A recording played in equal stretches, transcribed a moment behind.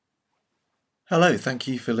Hello, thank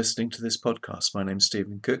you for listening to this podcast. My name's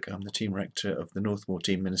Stephen Cook. I'm the team rector of the Northmoor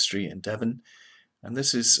Team Ministry in Devon, and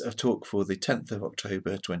this is a talk for the 10th of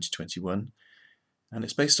October 2021, and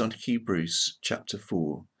it's based on Hebrews chapter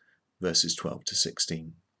 4, verses 12 to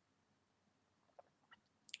 16.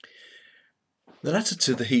 The letter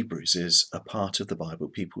to the Hebrews is a part of the Bible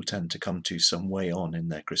people tend to come to some way on in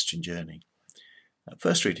their Christian journey. At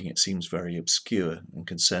first reading, it seems very obscure and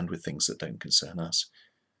concerned with things that don't concern us.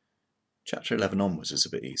 Chapter 11 onwards is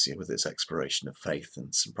a bit easier with its exploration of faith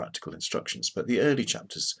and some practical instructions, but the early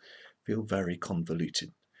chapters feel very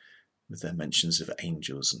convoluted with their mentions of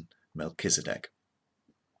angels and Melchizedek.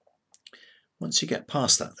 Once you get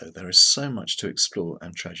past that, though, there is so much to explore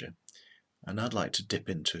and treasure, and I'd like to dip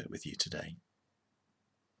into it with you today.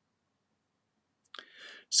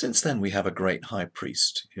 Since then, we have a great high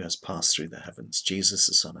priest who has passed through the heavens, Jesus,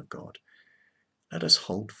 the Son of God. Let us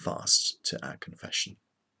hold fast to our confession.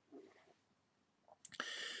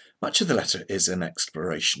 Much of the letter is an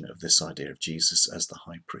exploration of this idea of Jesus as the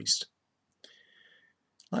high priest.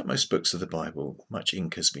 Like most books of the Bible, much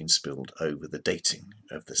ink has been spilled over the dating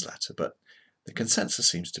of this letter, but the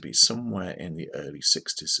consensus seems to be somewhere in the early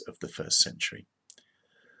 60s of the first century.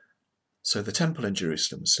 So the temple in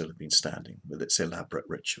Jerusalem still had been standing with its elaborate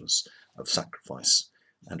rituals of sacrifice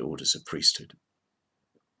and orders of priesthood.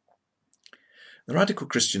 The radical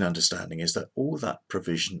Christian understanding is that all that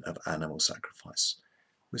provision of animal sacrifice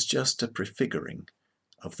was just a prefiguring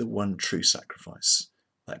of the one true sacrifice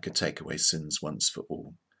that could take away sins once for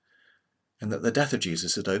all, and that the death of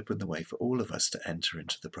Jesus had opened the way for all of us to enter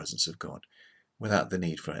into the presence of God without the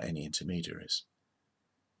need for any intermediaries.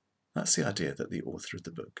 That's the idea that the author of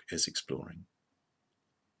the book is exploring.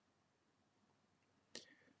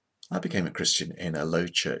 I became a Christian in a low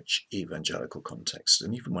church evangelical context,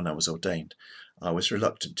 and even when I was ordained, I was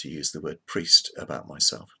reluctant to use the word priest about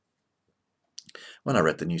myself. When I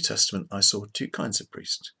read the New Testament, I saw two kinds of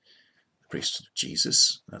priests. The priesthood of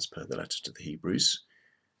Jesus, as per the letter to the Hebrews,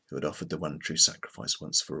 who had offered the one true sacrifice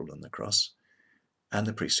once for all on the cross, and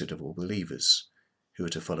the priesthood of all believers, who were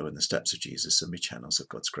to follow in the steps of Jesus and be channels of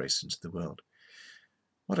God's grace into the world.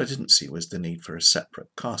 What I didn't see was the need for a separate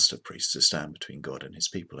caste of priests to stand between God and his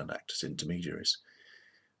people and act as intermediaries.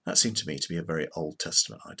 That seemed to me to be a very Old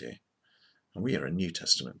Testament idea, and we are a New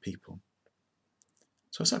Testament people.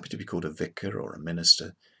 So I was happy to be called a vicar or a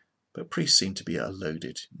minister, but priest seemed to be a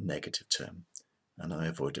loaded negative term, and I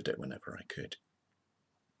avoided it whenever I could.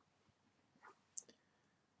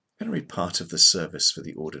 I'm going to read part of the service for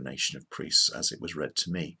the ordination of priests as it was read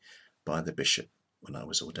to me by the bishop when I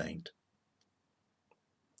was ordained.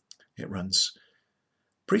 It runs,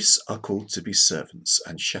 "Priests are called to be servants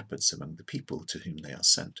and shepherds among the people to whom they are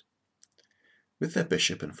sent. With their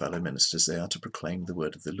bishop and fellow ministers, they are to proclaim the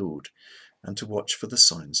word of the Lord and to watch for the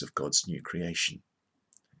signs of God's new creation.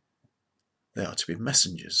 They are to be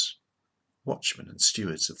messengers, watchmen and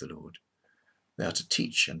stewards of the Lord. They are to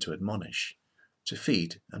teach and to admonish, to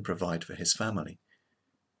feed and provide for his family,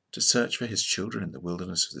 to search for his children in the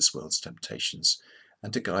wilderness of this world's temptations,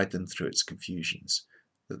 and to guide them through its confusions,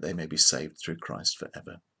 that they may be saved through Christ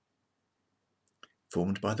forever.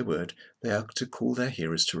 Formed by the word, they are to call their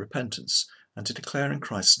hearers to repentance and to declare in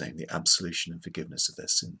Christ's name the absolution and forgiveness of their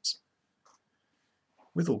sins.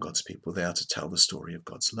 With all God's people, they are to tell the story of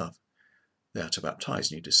God's love. They are to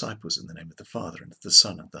baptize new disciples in the name of the Father and of the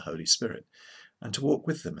Son and of the Holy Spirit, and to walk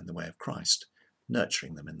with them in the way of Christ,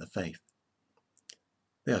 nurturing them in the faith.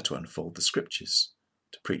 They are to unfold the Scriptures,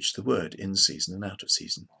 to preach the word in season and out of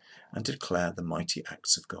season, and to declare the mighty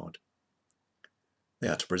acts of God. They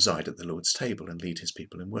are to preside at the Lord's table and lead his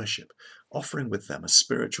people in worship, offering with them a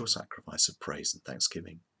spiritual sacrifice of praise and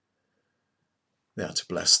thanksgiving. They are to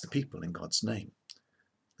bless the people in God's name.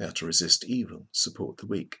 They are to resist evil, support the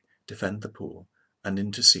weak, defend the poor, and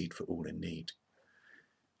intercede for all in need.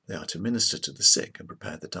 They are to minister to the sick and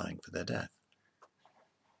prepare the dying for their death.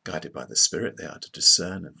 Guided by the Spirit, they are to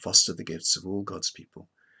discern and foster the gifts of all God's people,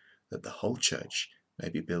 that the whole church may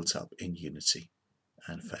be built up in unity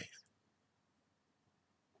and faith."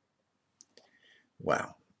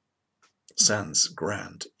 Wow. Sounds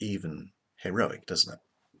grand, even heroic, doesn't it?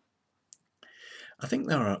 I think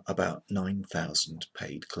there are about 9,000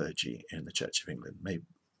 paid clergy in the Church of England,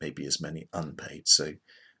 maybe as many unpaid, so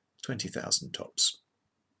 20,000 tops.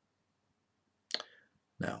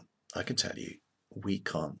 Now, I can tell you, we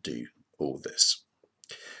can't do all this.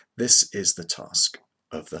 This is the task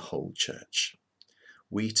of the whole church.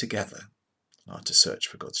 We together are to search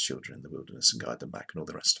for God's children in the wilderness and guide them back and all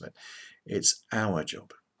the rest of it. It's our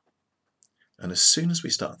job. And as soon as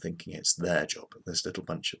we start thinking it's their job, this little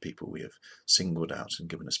bunch of people we have singled out and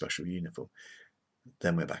given a special uniform,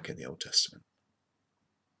 then we're back in the Old Testament.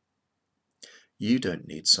 You don't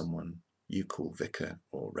need someone you call vicar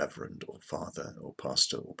or reverend or father or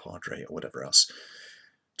pastor or padre or whatever else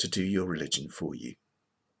to do your religion for you.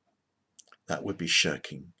 That would be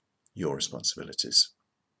shirking your responsibilities.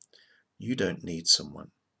 You don't need someone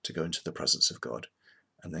to go into the presence of God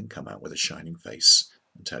and then come out with a shining face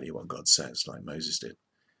and tell you what God says, like Moses did,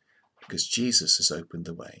 because Jesus has opened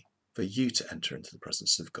the way for you to enter into the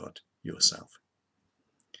presence of God yourself.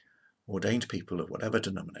 Ordained people of whatever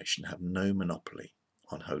denomination have no monopoly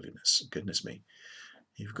on holiness. Goodness me,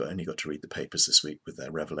 you've only got to read the papers this week with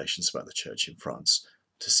their revelations about the church in France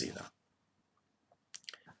to see that.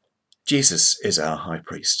 Jesus is our high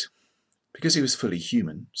priest because he was fully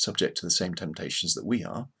human, subject to the same temptations that we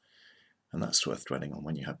are, and that's worth dwelling on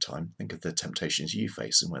when you have time. Think of the temptations you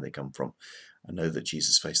face and where they come from, and know that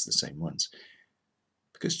Jesus faced the same ones.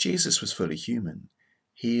 Because Jesus was fully human,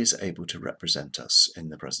 he is able to represent us in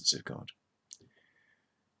the presence of God.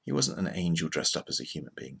 He wasn't an angel dressed up as a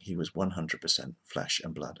human being. He was 100% flesh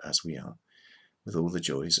and blood as we are, with all the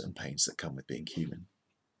joys and pains that come with being human.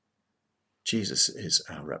 Jesus is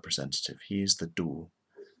our representative. He is the door,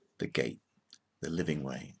 the gate, the living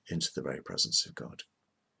way into the very presence of God.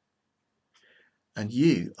 And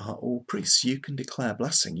you are all priests. You can declare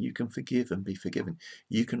blessing. You can forgive and be forgiven.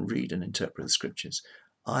 You can read and interpret the scriptures.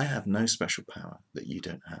 I have no special power that you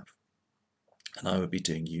don't have. And I would be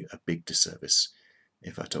doing you a big disservice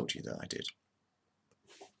if I told you that I did.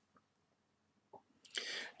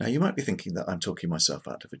 Now, you might be thinking that I'm talking myself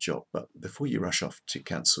out of a job, but before you rush off to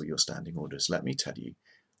cancel your standing orders, let me tell you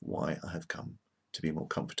why I have come to be more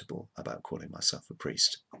comfortable about calling myself a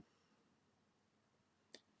priest.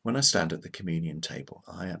 When I stand at the communion table,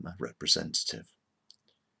 I am a representative.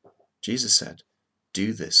 Jesus said,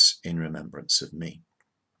 "Do this in remembrance of me."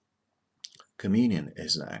 Communion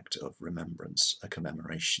is an act of remembrance, a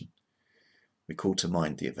commemoration. We call to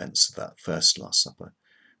mind the events of that first Last Supper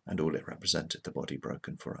and all it represented, the body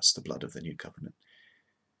broken for us, the blood of the new covenant.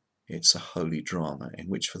 It's a holy drama in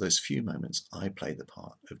which for those few moments I play the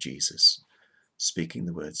part of Jesus, speaking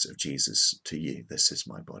the words of Jesus to you. This is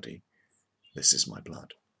my body, this is my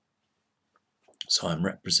blood. So I'm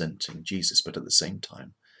representing Jesus, but at the same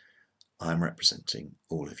time, I'm representing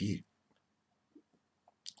all of you.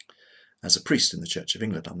 As a priest in the Church of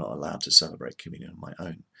England, I'm not allowed to celebrate communion on my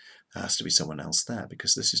own. There has to be someone else there,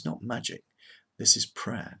 because this is not magic. This is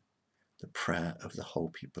prayer, the prayer of the whole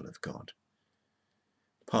people of God.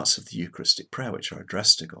 Parts of the Eucharistic prayer which are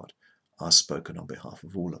addressed to God are spoken on behalf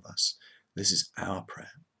of all of us. This is our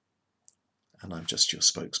prayer, and I'm just your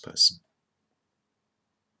spokesperson.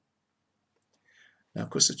 Now, of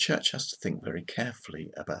course, the Church has to think very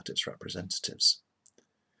carefully about its representatives.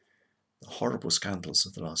 The horrible scandals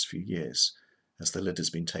of the last few years, as the lid has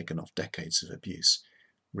been taken off decades of abuse,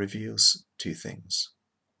 reveals two things.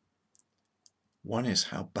 One is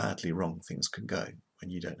how badly wrong things can go when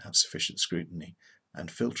you don't have sufficient scrutiny and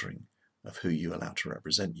filtering of who you allow to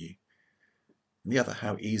represent you. And the other,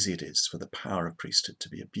 how easy it is for the power of priesthood to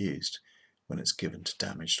be abused when it's given to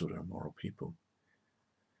damaged or immoral people.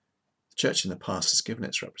 The Church in the past has given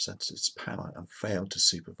its representatives power and failed to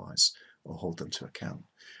supervise or hold them to account,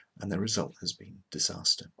 and the result has been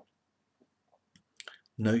disaster.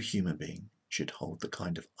 No human being should hold the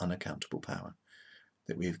kind of unaccountable power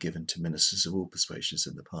that we have given to ministers of all persuasions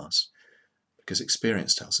in the past, because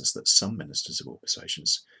experience tells us that some ministers of all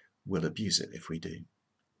persuasions will abuse it if we do,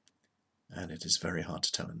 and it is very hard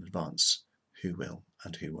to tell in advance who will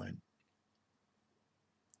and who won't.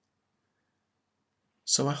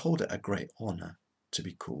 So I hold it a great honour to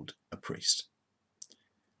be called a priest.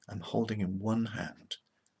 I'm holding in one hand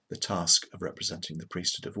the task of representing the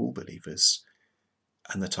priesthood of all believers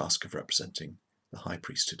and the task of representing the high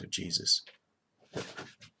priesthood of Jesus.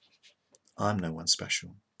 I'm no one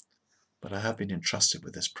special, but I have been entrusted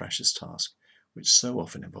with this precious task, which so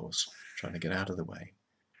often involves trying to get out of the way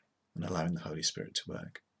and allowing the Holy Spirit to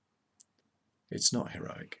work. It's not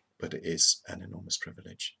heroic, but it is an enormous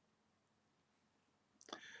privilege.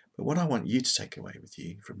 But what I want you to take away with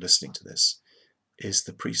you from listening to this is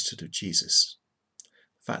the priesthood of Jesus.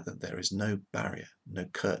 The fact that there is no barrier, no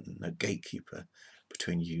curtain, no gatekeeper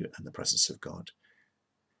between you and the presence of God,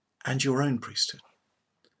 and your own priesthood,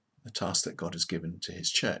 the task that God has given to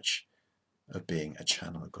his church of being a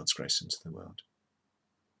channel of God's grace into the world.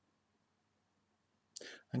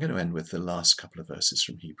 I'm going to end with the last couple of verses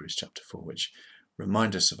from Hebrews chapter 4, which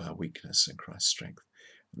remind us of our weakness and Christ's strength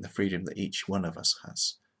and the freedom that each one of us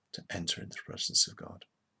has to enter into the presence of God.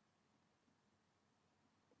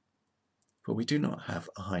 For we do not have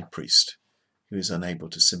a high priest who is unable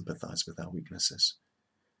to sympathize with our weaknesses,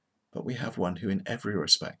 but we have one who in every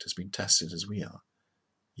respect has been tested as we are,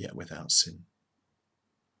 yet without sin.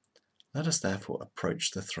 Let us therefore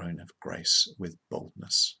approach the throne of grace with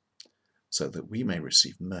boldness, so that we may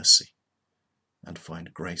receive mercy and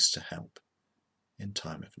find grace to help in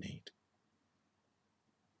time of need.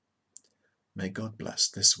 May God bless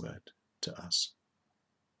this word to us.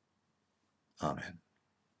 Amen.